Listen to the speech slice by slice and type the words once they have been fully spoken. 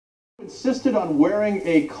Insisted on wearing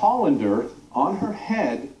a colander on her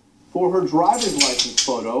head for her driver's license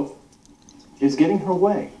photo is getting her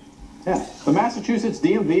way. Yeah. The Massachusetts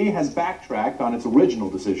DMV has backtracked on its original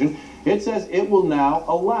decision. It says it will now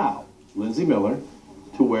allow Lindsay Miller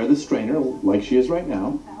to wear the strainer like she is right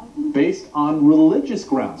now based on religious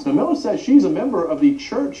grounds. Now, Miller says she's a member of the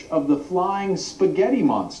Church of the Flying Spaghetti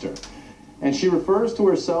Monster, and she refers to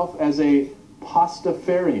herself as a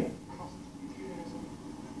Pastafarian.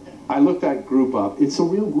 I looked that group up. It's a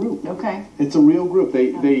real group. Okay. It's a real group.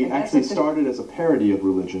 They actually started as a parody of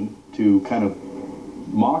religion to kind of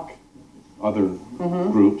mock other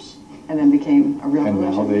groups. And then became a real religion.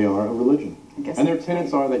 And now they are a religion. And their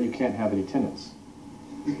tenets right. are that you can't have any tenets.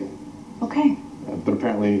 Okay. But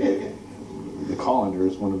apparently the colander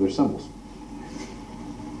is one of their symbols.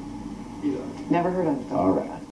 Never heard of it. All right.